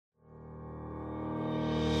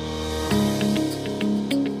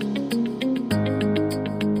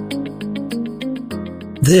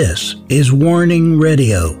This is Warning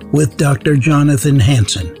Radio with Dr. Jonathan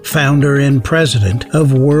Hansen, founder and president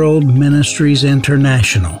of World Ministries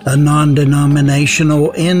International, a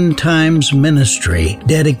non-denominational end times ministry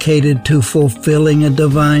dedicated to fulfilling a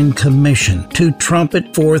divine commission to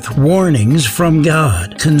trumpet forth warnings from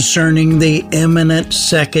God concerning the imminent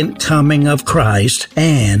second coming of Christ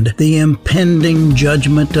and the impending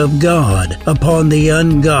judgment of God upon the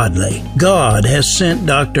ungodly. God has sent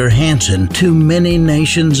Dr. Hansen to many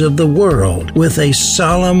nations of the world with a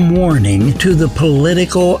solemn warning to the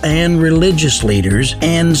political and religious leaders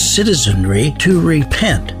and citizenry to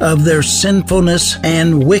repent of their sinfulness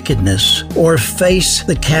and wickedness or face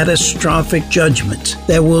the catastrophic judgments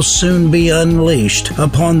that will soon be unleashed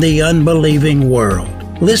upon the unbelieving world.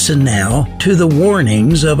 Listen now to the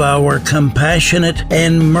warnings of our compassionate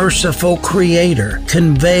and merciful Creator,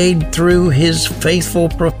 conveyed through His faithful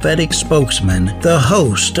prophetic spokesman, the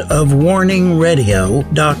host of Warning Radio,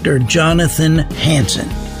 Dr. Jonathan Hansen.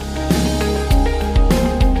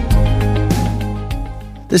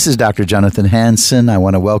 This is Dr. Jonathan Hansen. I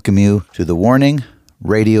want to welcome you to the Warning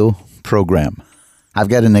Radio program. I've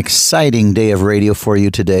got an exciting day of radio for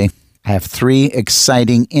you today. I have 3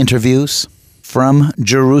 exciting interviews from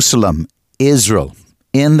Jerusalem, Israel,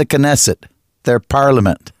 in the Knesset, their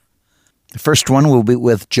parliament. The first one will be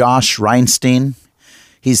with Josh Reinstein.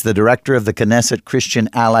 He's the director of the Knesset Christian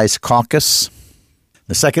Allies Caucus.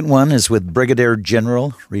 The second one is with Brigadier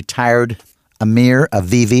General, retired Amir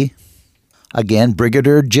Avivi. Again,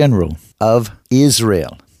 Brigadier General of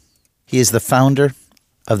Israel. He is the founder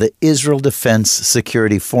of the Israel Defense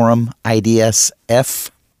Security Forum, IDSF.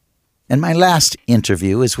 And my last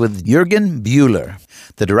interview is with Jurgen Buhler,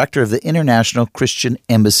 the director of the International Christian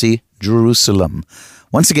Embassy, Jerusalem.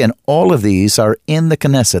 Once again, all of these are in the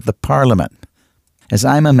Knesset, the parliament, as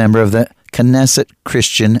I'm a member of the Knesset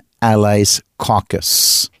Christian Allies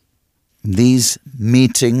Caucus. These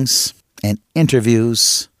meetings and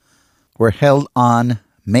interviews were held on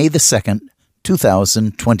May the 2nd,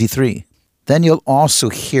 2023. Then you'll also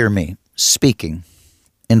hear me speaking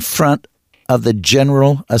in front of the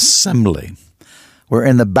General Assembly, where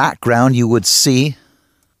in the background you would see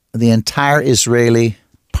the entire Israeli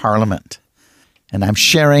parliament. And I'm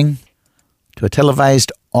sharing to a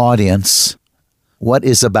televised audience what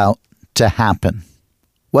is about to happen,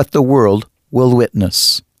 what the world will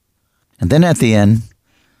witness. And then at the end,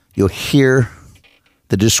 you'll hear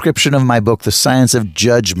the description of my book, The Science of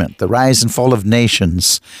Judgment, The Rise and Fall of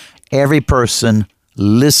Nations. Every person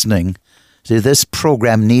listening to this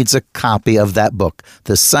program needs a copy of that book,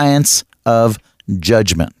 The Science of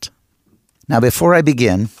Judgment. Now, before I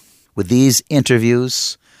begin with these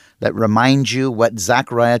interviews, let remind you what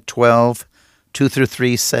Zechariah 12,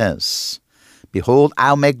 2-3 says. Behold,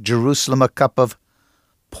 I'll make Jerusalem a cup of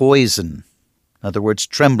poison, in other words,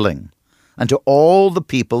 trembling, unto all the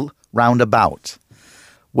people round about,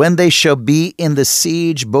 when they shall be in the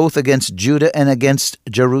siege both against Judah and against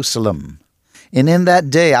Jerusalem. And in that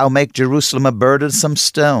day I'll make Jerusalem a burdensome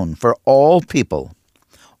stone for all people.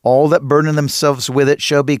 All that burden themselves with it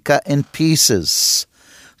shall be cut in pieces,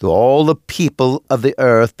 though all the people of the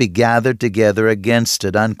earth be gathered together against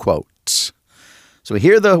it." Unquote. So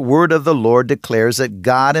here the word of the Lord declares that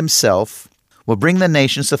God Himself will bring the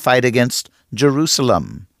nations to fight against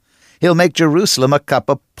Jerusalem. He'll make Jerusalem a cup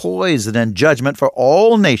of poison and judgment for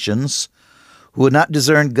all nations who would not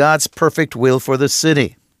discern God's perfect will for the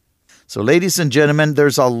city. So, ladies and gentlemen,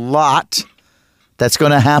 there's a lot that's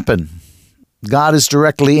going to happen. God is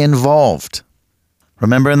directly involved.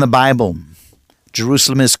 Remember in the Bible,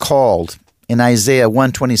 Jerusalem is called in Isaiah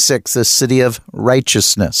 1:26 the city of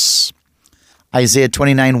righteousness. Isaiah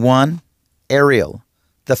 29:1, Ariel,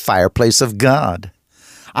 the fireplace of God.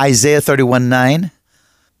 Isaiah 31:9,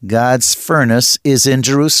 God's furnace is in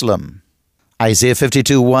Jerusalem. Isaiah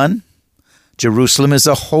 52:1, Jerusalem is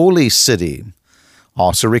a holy city.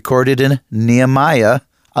 Also recorded in Nehemiah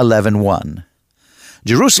 11:1.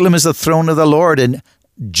 Jerusalem is the throne of the Lord in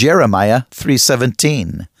Jeremiah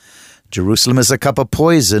 3:17. Jerusalem is a cup of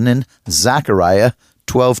poison in Zechariah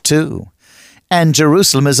 12:2. And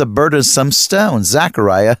Jerusalem is a burdensome stone,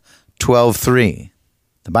 Zechariah 12:3.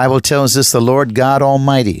 The Bible tells us the Lord God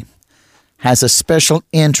Almighty has a special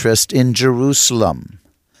interest in Jerusalem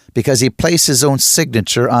because He placed His own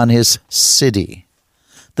signature on His city.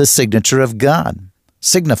 The signature of God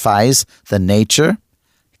signifies the nature,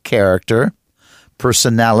 character,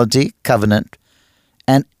 personality, covenant,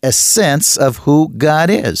 and essence of who God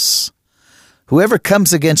is. Whoever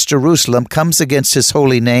comes against Jerusalem comes against His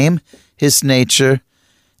holy name, His nature,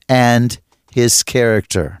 and His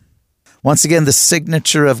character. Once again, the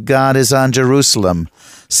signature of God is on Jerusalem.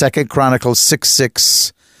 2 Chronicles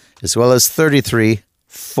 6:6, as well as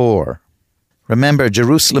 33:4. Remember,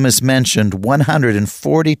 Jerusalem is mentioned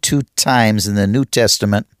 142 times in the New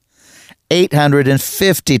Testament,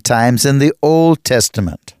 850 times in the Old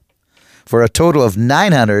Testament, for a total of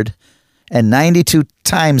 992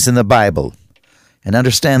 times in the Bible. And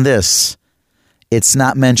understand this, it's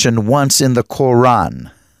not mentioned once in the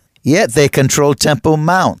Quran. Yet they control Temple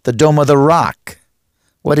Mount, the Dome of the Rock.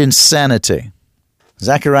 What insanity.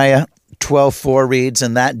 Zechariah 12:4 reads,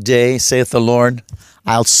 "In that day, saith the Lord,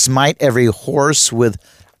 I'll smite every horse with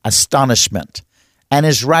astonishment, and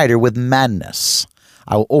his rider with madness.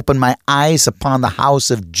 I will open my eyes upon the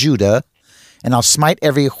house of Judah, and I'll smite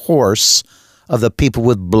every horse of the people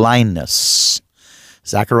with blindness."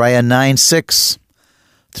 Zechariah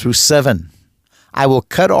 9:6-7. "I will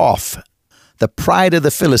cut off the pride of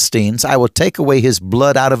the Philistines. I will take away his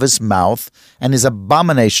blood out of his mouth, and his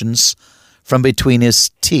abominations from between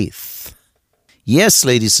his teeth." Yes,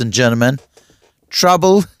 ladies and gentlemen,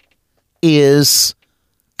 trouble is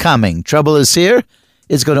coming. Trouble is here.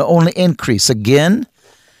 It's going to only increase. Again,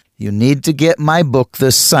 you need to get my book,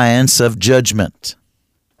 The Science of Judgment.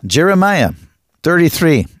 Jeremiah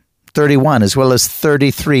 33:31, as well as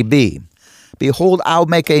 33b. "Behold, I'll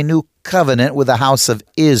make a new covenant with the house of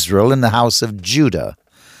Israel and the house of Judah.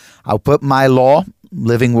 I'll put my law,"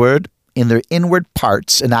 living word, "in their inward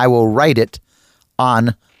parts, and I will write it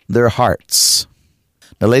on their hearts."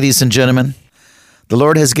 Now, ladies and gentlemen, the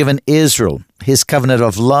Lord has given Israel his covenant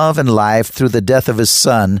of love and life through the death of his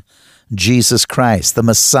Son, Jesus Christ, the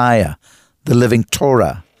Messiah, the living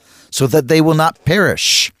Torah, so that they will not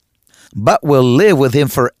perish, but will live with him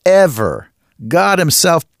forever. God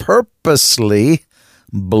himself purposely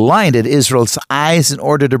blinded Israel's eyes in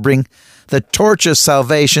order to bring the torch of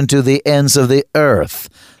salvation to the ends of the earth,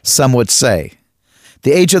 some would say.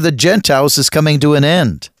 The age of the Gentiles is coming to an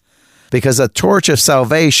end, because the torch of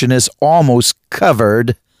salvation has almost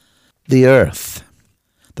covered the earth.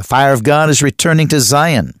 The fire of God is returning to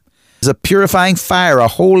Zion. It is a purifying fire, a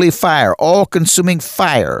holy fire, all-consuming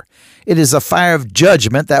fire. It is a fire of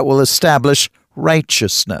judgment that will establish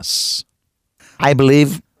righteousness. I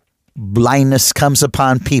believe blindness comes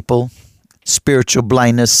upon people, spiritual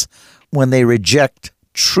blindness, when they reject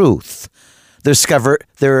truth.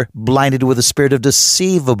 They're blinded with a spirit of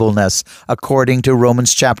deceivableness, according to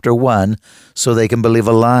Romans chapter 1, so they can believe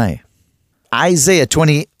a lie. Isaiah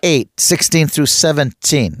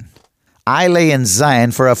 28:16-17. "I lay in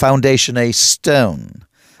Zion for a foundation a stone,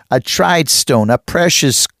 a tried stone, a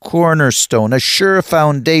precious cornerstone, a sure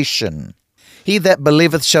foundation. He that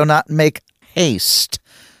believeth shall not make haste.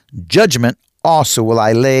 Judgment also will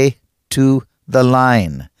I lay to the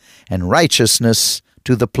line, and righteousness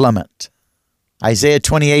to the plummet." Isaiah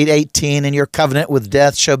 28:18, "And your covenant with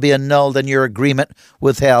death shall be annulled, and your agreement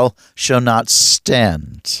with hell shall not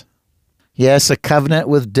stand." Yes, a covenant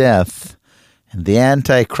with death, and the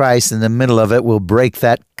Antichrist in the middle of it will break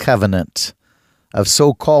that covenant of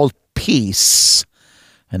so-called peace,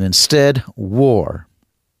 and instead war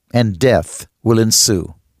and death will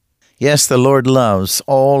ensue. Yes, the Lord loves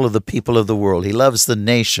all of the people of the world. He loves the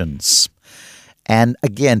nations. And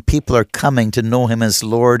again, people are coming to know him as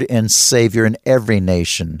Lord and Savior in every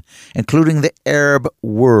nation, including the Arab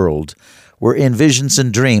world, where in visions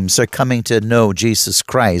and dreams are coming to know Jesus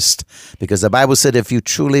Christ, because the Bible said if you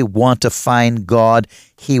truly want to find God,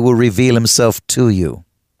 he will reveal himself to you.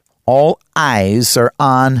 All eyes are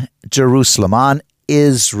on Jerusalem, on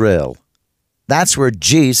Israel. That's where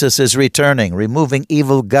Jesus is returning, removing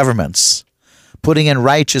evil governments, putting in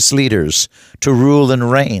righteous leaders to rule and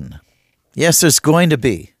reign. Yes, there's going to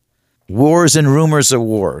be wars and rumors of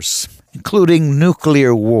wars, including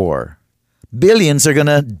nuclear war. Billions are going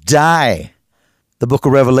to die, the book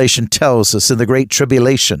of Revelation tells us, in the Great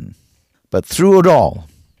Tribulation. But through it all,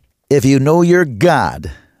 if you know your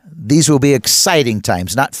God, these will be exciting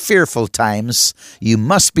times, not fearful times. You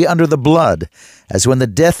must be under the blood, as when the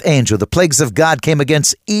death angel, the plagues of God, came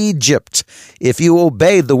against Egypt. If you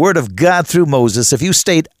obeyed the word of God through Moses, if you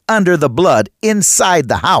stayed under the blood inside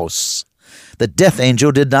the house, the death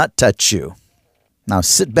angel did not touch you. Now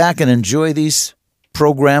sit back and enjoy these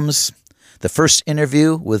programs. The first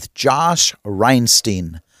interview with Josh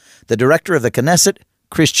Reinstein, the director of the Knesset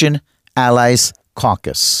Christian Allies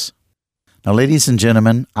Caucus. Now, ladies and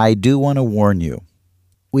gentlemen, I do want to warn you.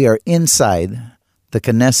 We are inside the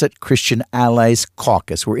Knesset Christian Allies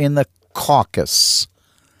Caucus. We're in the caucus.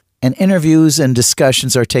 And interviews and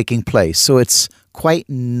discussions are taking place, so it's quite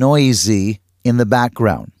noisy in the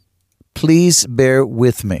background. Please bear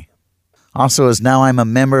with me. Also, as now I'm a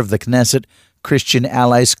member of the Knesset Christian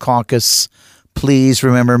Allies Caucus, please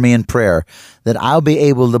remember me in prayer that I'll be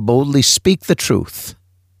able to boldly speak the truth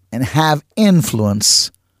and have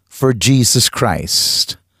influence for Jesus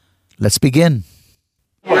Christ. Let's begin.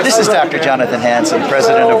 This is Dr. Jonathan Hansen,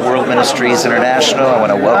 President of World Ministries International. I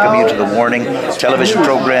want to welcome you to the Warning television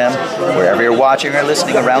program. Wherever you're watching or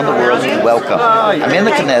listening around the world, welcome. I'm in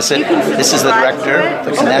the Knesset. This is the director of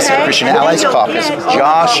the Knesset Christian Allies Caucus,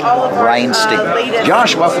 Josh Reinstein.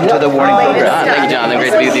 Josh, welcome to the Warning program. Thank you, Jonathan.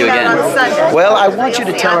 Great to be with you again. Well, I want you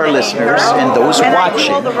to tell our listeners and those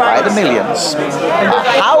watching by the millions,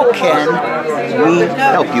 how can we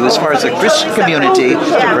help you as far as the Christian community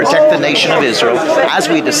to protect the nation of Israel? As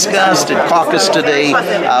we discussed in caucus today,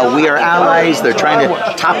 we are allies. They're trying to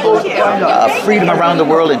topple freedom around the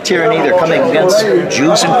world and tyranny. They're coming against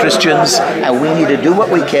Jews and Christians, and we need to do what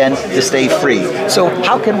we can to stay free. So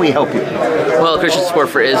how can we help you? Well, Christian support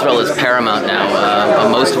for Israel is paramount now.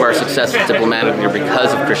 Most of our success diplomatically are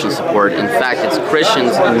because of Christian support. In fact, it's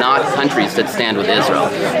Christians, not countries, that stand with Israel.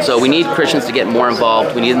 So we need Christians to get more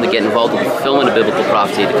involved. We need them to get involved in the fulfillment of biblical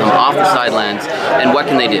prophecy, to come off the sidelines. And what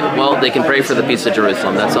can they do? Well, they can pray for the peace of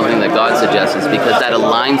Jerusalem. That's something that God suggests, because that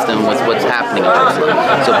aligns them with what's happening in Jerusalem.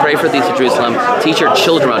 So pray for the peace of Jerusalem, teach your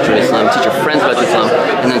children about Jerusalem, teach your friends about Jerusalem,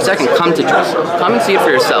 and then second, come to Jerusalem. Come and see it for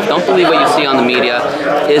yourself. Don't believe what you see on the media.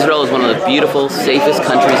 Israel is one of the beautiful, safest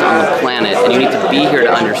countries on the planet, and you need to be here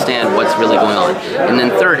to understand what's really going on. And then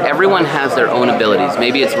third, everyone has their own abilities.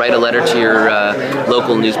 Maybe it's write a letter to your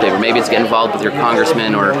local newspaper. Maybe it's get involved with your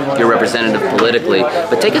congressman or your representative politically.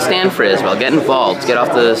 But take a stand for Israel. Get involved. Get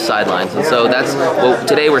off the sidelines. And so that's what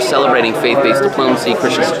today we're celebrating faith-based diplomacy,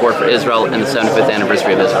 Christian support for Israel, and the 75th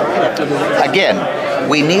anniversary of Israel. Again,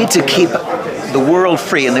 we need to keep the world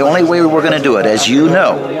free, and the only way we're going to do it, as you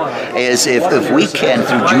know, is if we can,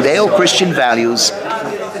 through Judeo-Christian values,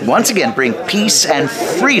 once again bring peace and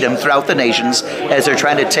freedom throughout the nations as they're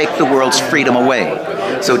trying to take the world's freedom away.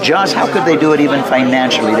 So, Josh, how could they do it even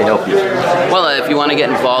financially to help you? Well, if you want to get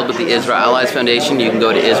involved with the Israel Allies Foundation, you can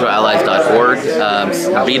go to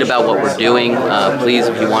israelallies.org, read about what we're doing. Please,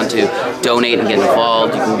 if you want to donate and get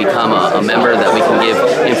involved, you can become a member that we can give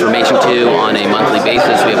information to on a monthly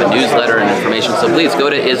basis. We have a newsletter and information, so please go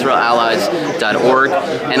to israelallies.org.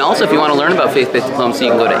 And also, if you want to learn about faith-based diplomacy,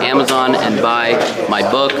 you can go to Amazon and buy my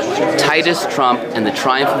book, Titus, Trump, and the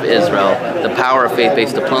Triumph of Israel, The Power of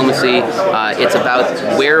Faith-Based Diplomacy. It's about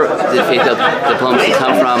where did faith-based diplomacy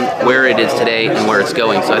come from, where it is today, and where it's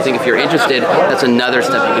going. So I think if you're interested, that's another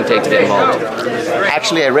step you can take to get involved.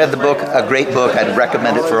 Actually, I read the book, a great book. I'd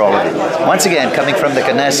recommend it for all of you. Once again, coming from the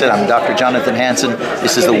Knesset, I'm Dr. Jonathan Hansen.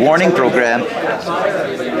 This is the Warning Program.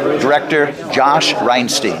 Director Josh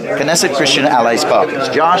Reinstein, Knesset Christian Allies Caucus.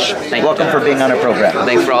 Josh, welcome for being on our program.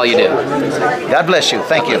 Thanks for all you do. God bless you.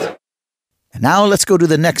 Thank you. And now let's go to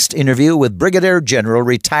the next interview with Brigadier General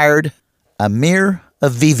retired Amir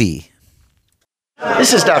Avivi.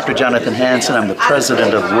 This is Dr. Jonathan Hansen. I'm the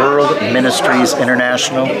president of World Ministries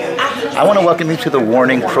International. I want to welcome you to the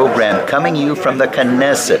Warning Program, coming you from the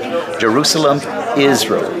Knesset, Jerusalem,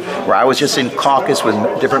 Israel, where I was just in caucus with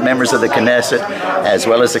different members of the Knesset, as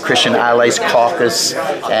well as the Christian Allies Caucus.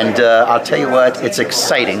 And I'll tell you what, it's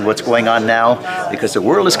exciting what's going on now, because the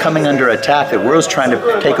world is coming under attack. The world's trying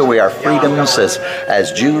to take away our freedoms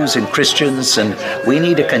as Jews and Christians, and we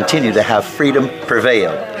need to continue to have freedom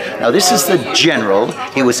prevail. Now, this is the general.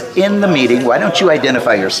 He was in the meeting. Why don't you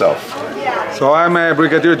identify yourself? So I'm a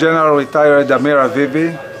Brigadier General retired Amir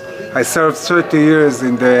Avivi. I served 30 years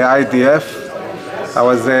in the IDF. I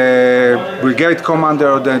was a brigade commander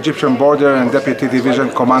of the Egyptian border and deputy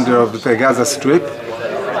division commander of the Gaza Strip.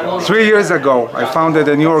 3 years ago, I founded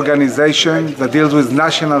a new organization that deals with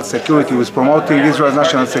national security, with promoting Israel's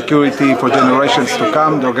national security for generations to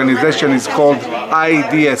come. The organization is called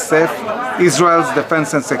IDSF, Israel's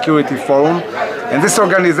Defense and Security Forum. And this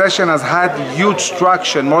organization has had huge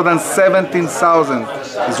traction. More than 17,000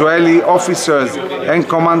 Israeli officers and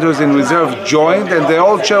commanders in reserve joined, and they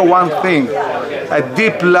all share one thing: a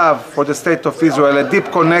deep love for the state of Israel, a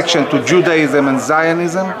deep connection to Judaism and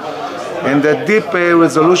Zionism, and a deep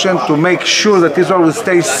resolution to make sure that Israel will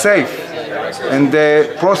stay safe and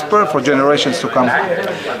prosper for generations to come.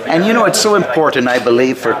 And you know, it's so important, I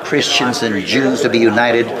believe, for Christians and Jews to be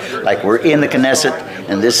united, like we're in the Knesset,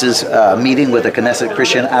 and this is a meeting with the Knesset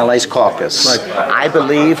Christian Allies Caucus. Right. I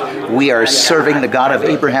believe we are serving the God of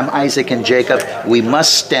Abraham, Isaac, and Jacob. We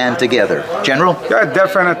must stand together. General? Yeah,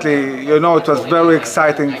 definitely. You know, it was very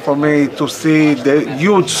exciting for me to see the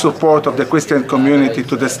huge support of the Christian community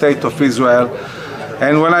to the state of Israel.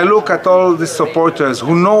 And when I look at all these supporters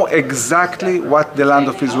who know exactly what the land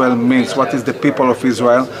of Israel means, what is the people of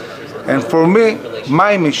Israel, and for me,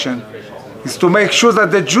 my mission is to make sure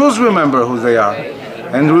that the Jews remember who they are.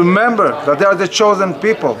 And remember that they are the chosen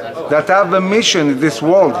people that have a mission in this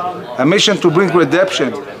world, a mission to bring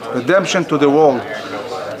redemption to the world.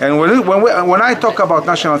 And when I talk about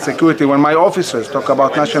national security, when my officers talk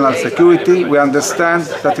about national security, we understand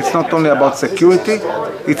that it's not only about security,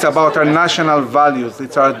 it's about our national values.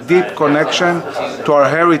 It's our deep connection to our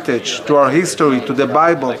heritage, to our history, to the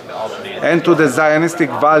Bible, and to the Zionistic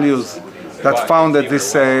values that founded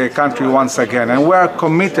this country once again. And we are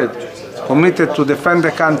committed to defend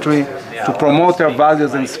the country, to promote our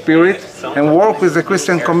values and spirit, and work with the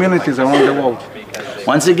Christian communities around the world.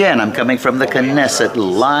 Once again, I'm coming from the Knesset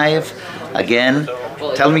live. Again,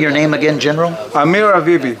 tell me your name again, General. Amir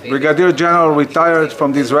Avivi, Brigadier General, retired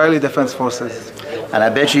from the Israeli Defense Forces. And I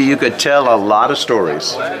bet you could tell a lot of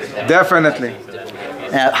stories. Definitely.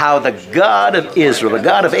 How the God of Israel, the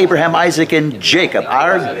God of Abraham, Isaac, and Jacob,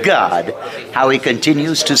 our God, how He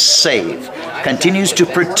continues to save, continues to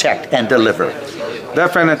protect and deliver.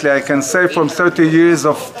 Definitely, I can say from 30 years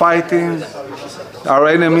of fighting our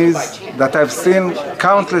enemies that I've seen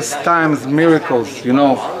countless times miracles. You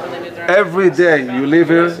know, every day you live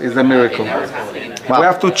here is a miracle. Wow. We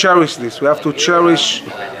have to cherish this. We have to cherish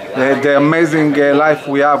the amazing life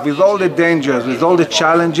we have. With all the dangers, with all the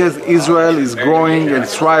challenges, Israel is growing and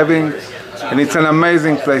thriving, and it's an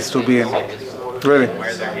amazing place to be in, really.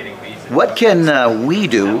 What can we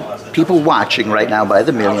do, people watching right now by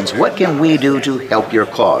the millions, what can we do to help your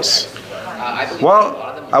cause? Well,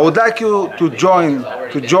 I would like you to join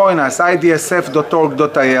us,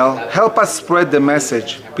 idsf.org.il. Help us spread the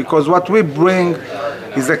message, because what we bring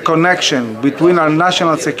is a connection between our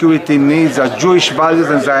national security needs, our Jewish values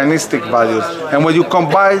and Zionistic values. And when you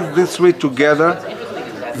combine these three together,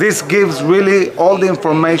 this gives really all the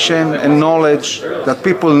information and knowledge that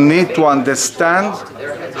people need to understand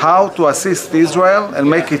how to assist Israel and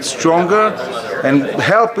make it stronger and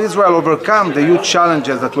help Israel overcome the huge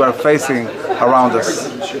challenges that we are facing around us.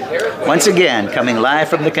 Once again, coming live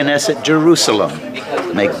from the Knesset, Jerusalem.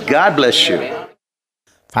 May God bless you.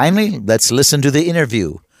 Finally, let's listen to the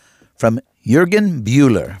interview from Jurgen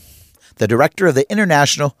Buhler, the director of the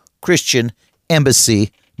International Christian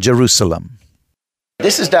Embassy, Jerusalem.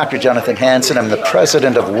 This is Dr. Jonathan Hansen. I'm the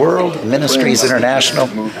president of World Ministries International,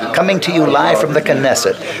 coming to you live from the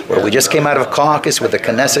Knesset, where we just came out of caucus with the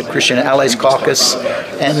Knesset Christian Allies Caucus,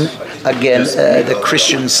 and again, the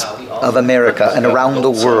Christians of America and around the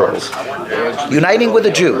world. Uniting with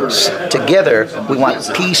the Jews. Together, we want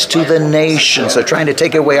peace to the nations. They're trying to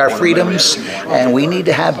take away our freedoms, and we need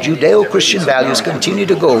to have Judeo-Christian values continue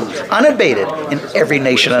to go unabated in every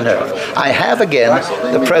nation on earth. I have again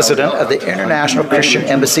the president of the International Christian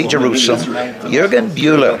Embassy, Jerusalem, Jurgen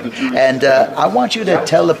Buhler. And I want you to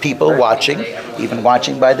tell the people watching, even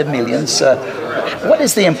watching by the millions, what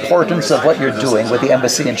is the importance of what you're doing with the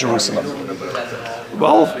embassy in Jerusalem?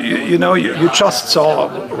 Well, you just saw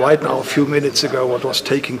right now, a few minutes ago, what was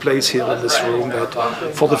taking place here in this room, that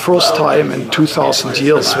for the first time in 2,000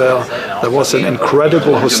 years where there was an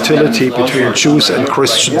incredible hostility between Jews and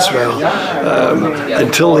Christians, where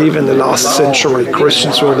until even the last century,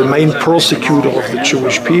 Christians were the main persecutor of the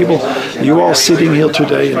Jewish people. You are sitting here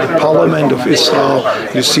today in the Parliament of Israel.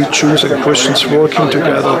 You see Jews and Christians working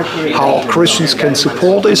together, how Christians can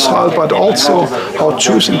support Israel, but also how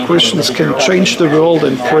Jews and Christians can change the world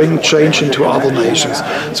and bring change into other nations.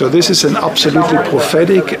 So this is an absolutely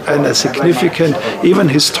prophetic and a significant, even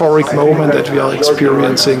historic moment that we are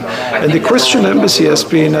experiencing. And the Christian Embassy has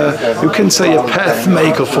been, you can say, a path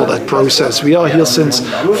maker for that process. We are here since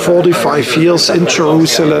 45 years in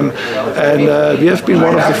Jerusalem, and we have been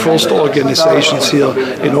one of the first organizations here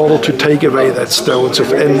in order to take away that stones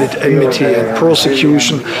of enmity and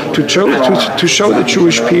persecution, to show the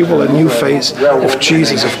Jewish people a new face of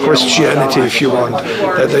Jesus, of Christianity, if you want.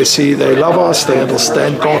 That they see, they love us, they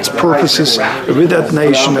understand God's purposes with that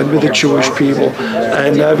nation and with the Jewish people.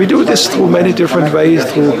 And we do this through many different ways,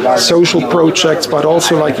 through social projects, but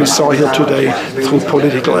also, like we saw here today, through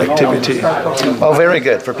political activity. Well, very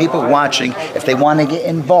good. For people watching, if they want to get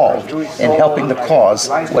involved in helping the cause,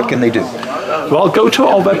 what can they do? Well, go to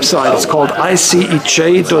our website. It's called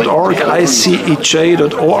icej.org,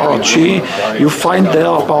 icej.org. You find there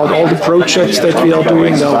about all the projects that we are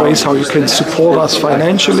doing. There are ways how you can support us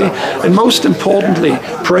financially, and most importantly,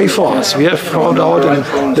 pray for us. We have found out in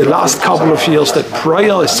the last couple of years that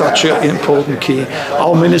prayer is such an important key.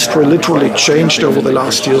 Our ministry literally changed over the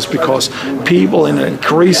last years because people in an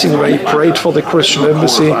increasing way prayed for the Christian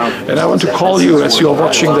Embassy. And I want to call you, as you are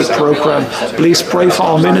watching this program, please pray for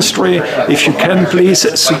our ministry. If you can, please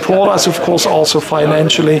support us, of course, also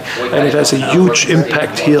financially, and it has a huge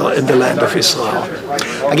impact here in the land of Israel.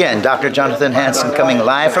 Again, Dr. Jonathan Hansen coming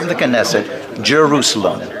live from the Knesset,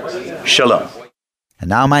 Jerusalem. Shalom. And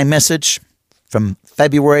now my message from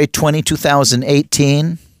February 20,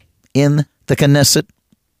 2018 in the Knesset.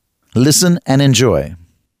 Listen and enjoy.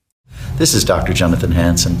 This is Dr. Jonathan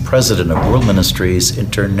Hansen, President of World Ministries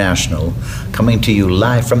International, coming to you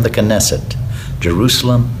live from the Knesset,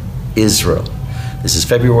 Jerusalem, Israel. This is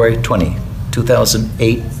February 20,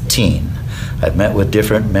 2018. I've met with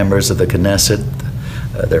different members of the Knesset,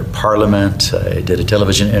 their parliament. I did a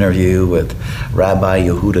television interview with Rabbi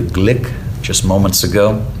Yehuda Glick just moments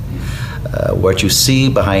ago. What you see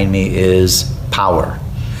behind me is power.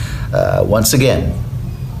 Once again,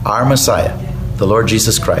 our Messiah, the Lord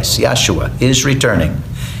Jesus Christ, Yeshua, is returning.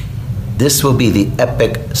 This will be the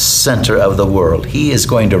epic center of the world. He is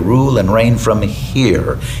going to rule and reign from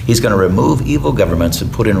here. He's going to remove evil governments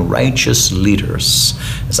and put in righteous leaders.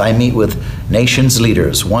 As I meet with nations'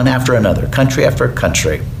 leaders, one after another, country after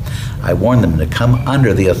country, I warn them to come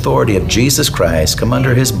under the authority of Jesus Christ, come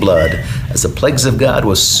under his blood, as the plagues of God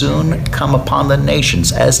will soon come upon the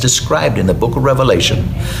nations, as described in the book of Revelation.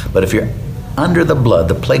 But if you're under the blood,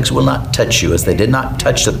 the plagues will not touch you, as they did not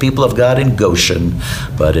touch the people of God in Goshen,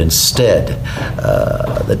 but instead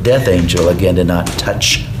the death angel again did not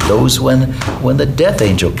touch those when the death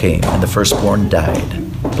angel came and the firstborn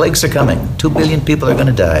died. Plagues are coming. 2 billion people are going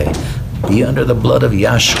to die. Be under the blood of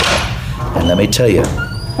Yahshua. And let me tell you,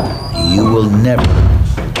 you will never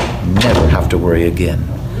have to worry again,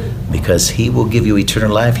 because he will give you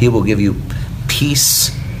eternal life. He will give you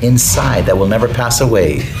peace inside that will never pass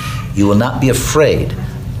away. You will not be afraid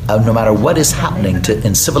of no matter what is happening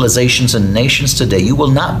in civilizations and nations today. You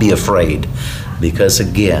will not be afraid, because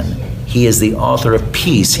again, he is the author of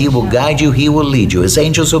peace. He will guide you. He will lead you. His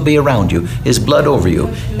angels will be around you, his blood over you,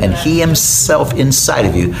 and he himself inside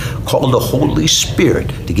of you, called the Holy Spirit,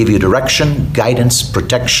 to give you direction, guidance,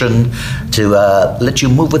 protection, to let you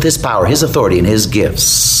move with his power, his authority, and his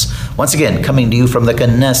gifts. Once again, coming to you from the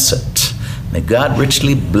Knesset. May God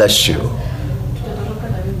richly bless you.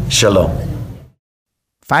 Shalom.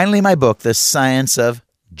 Finally, my book, The Science of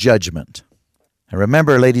Judgment. And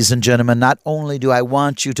remember, ladies and gentlemen, not only do I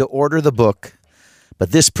want you to order the book,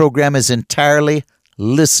 but this program is entirely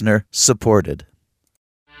listener-supported.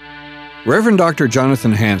 Reverend Dr.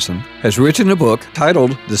 Jonathan Hansen has written a book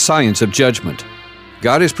titled The Science of Judgment.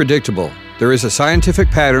 God is predictable. There is a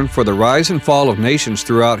scientific pattern for the rise and fall of nations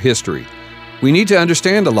throughout history. We need to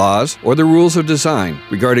understand the laws or the rules of design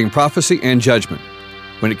regarding prophecy and judgment.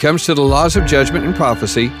 When it comes to the laws of judgment and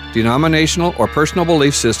prophecy, denominational or personal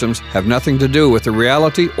belief systems have nothing to do with the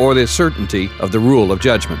reality or the certainty of the rule of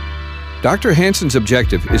judgment. Dr. Hansen's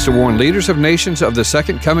objective is to warn leaders of nations of the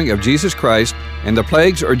second coming of Jesus Christ and the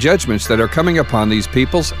plagues or judgments that are coming upon these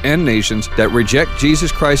peoples and nations that reject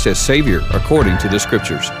Jesus Christ as Savior according to the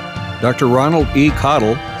Scriptures. Dr. Ronald E.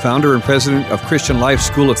 Cottle, founder and president of Christian Life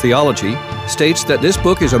School of Theology, states that this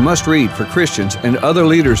book is a must-read for Christians and other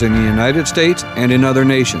leaders in the United States and in other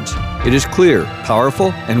nations. It is clear,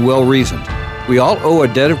 powerful, and well-reasoned. We all owe a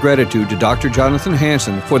debt of gratitude to Dr. Jonathan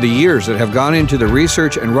Hansen for the years that have gone into the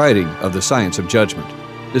research and writing of the science of judgment.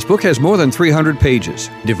 This book has more than 300 pages,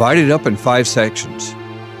 divided up in 5 sections.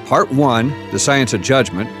 Part 1, The Science of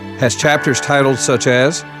Judgment, has chapters titled such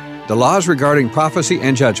as The Laws Regarding Prophecy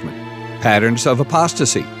and Judgment, Patterns of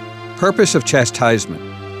Apostasy, Purpose of Chastisement,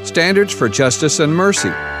 Standards for Justice and Mercy,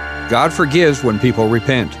 God Forgives When People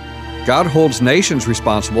Repent, God Holds Nations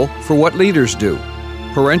Responsible for What Leaders Do,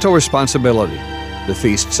 Parental Responsibility, The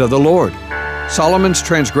Feasts of the Lord, Solomon's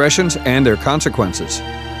Transgressions and Their Consequences,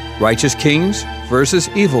 Righteous Kings versus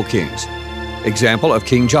Evil Kings, Example of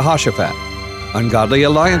King Jehoshaphat, Ungodly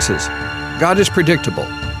Alliances, God is Predictable,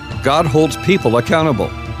 God Holds People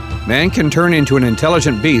Accountable, Man can turn into an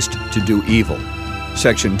intelligent beast to do evil.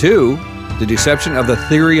 Section 2, The Deception of the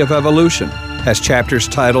Theory of Evolution, has chapters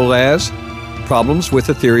titled as Problems with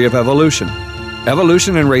the Theory of Evolution,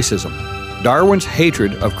 Evolution and Racism, Darwin's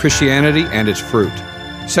Hatred of Christianity and Its Fruit.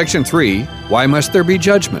 Section 3, Why Must There Be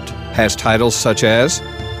Judgment, has titles such as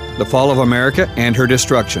The Fall of America and Her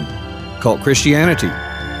Destruction, Cult Christianity,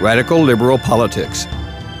 Radical Liberal Politics.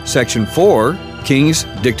 Section 4, Kings,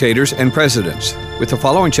 Dictators, and Presidents, with the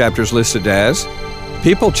following chapters listed as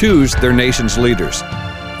People Choose Their Nation's Leaders,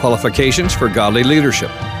 Qualifications for Godly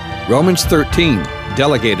Leadership, Romans 13,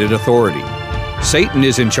 Delegated Authority, Satan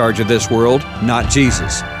is in charge of this world, not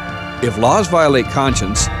Jesus. If laws violate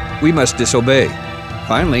conscience, we must disobey.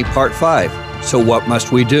 Finally, Part 5, So What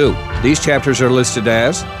Must We Do? These chapters are listed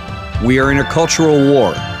as We Are in a Cultural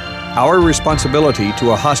War, Our Responsibility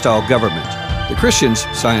to a Hostile Government, The Christian's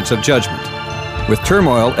Science of Judgment, With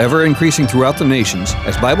turmoil ever increasing throughout the nations,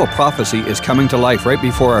 as Bible prophecy is coming to life right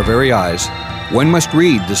before our very eyes, one must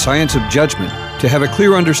read The Science of Judgment to have a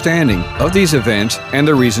clear understanding of these events and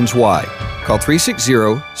the reasons why. Call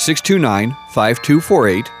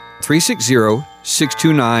 360-629-5248,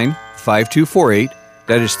 360-629-5248,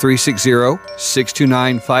 that is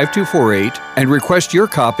 360-629-5248, and request your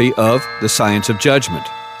copy of The Science of Judgment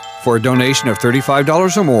for a donation of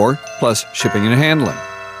 $35 or more, plus shipping and handling.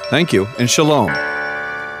 Thank you, and shalom.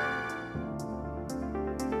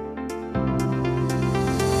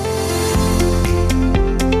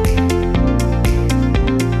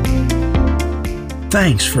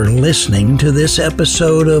 Thanks for listening to this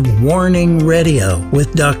episode of Warning Radio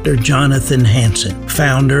with Dr. Jonathan Hansen,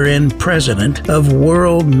 founder and president of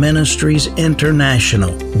World Ministries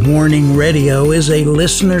International. Warning Radio is a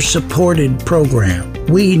listener-supported program.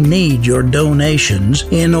 We need your donations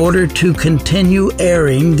in order to continue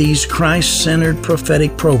airing these Christ-centered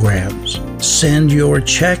prophetic programs. Send your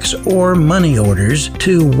checks or money orders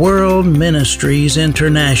to World Ministries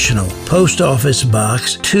International, Post Office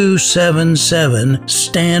Box 277,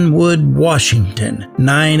 Stanwood, Washington,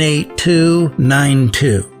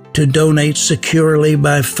 98292. To donate securely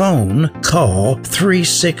by phone, call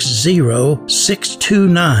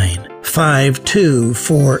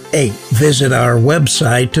 360-629-5248. Visit our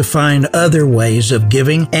website to find other ways of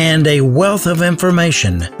giving and a wealth of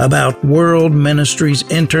information about World Ministries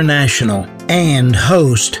International and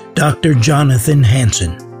host Dr. Jonathan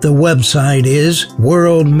Hansen. The website is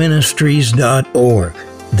worldministries.org.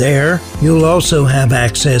 There, you'll also have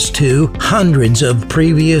access to hundreds of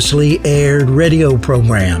previously aired radio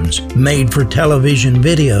programs, made-for-television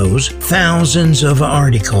videos, thousands of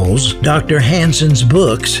articles, Dr. Hansen's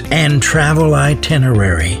books, and travel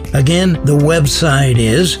itinerary. Again, the website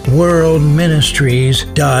is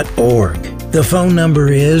worldministries.org. The phone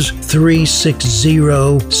number is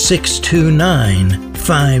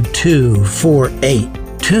 360-629-5248.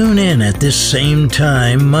 Tune in at this same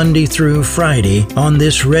time, Monday through Friday, on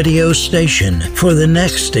this radio station for the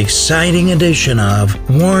next exciting edition of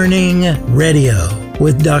Warning Radio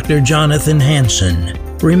with Dr. Jonathan Hansen.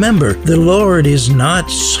 Remember, the Lord is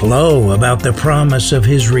not slow about the promise of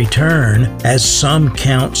His return, as some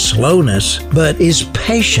count slowness, but is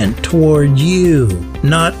patient toward you,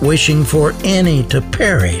 not wishing for any to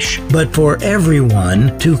perish, but for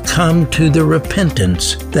everyone to come to the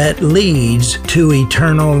repentance that leads to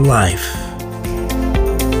eternal life.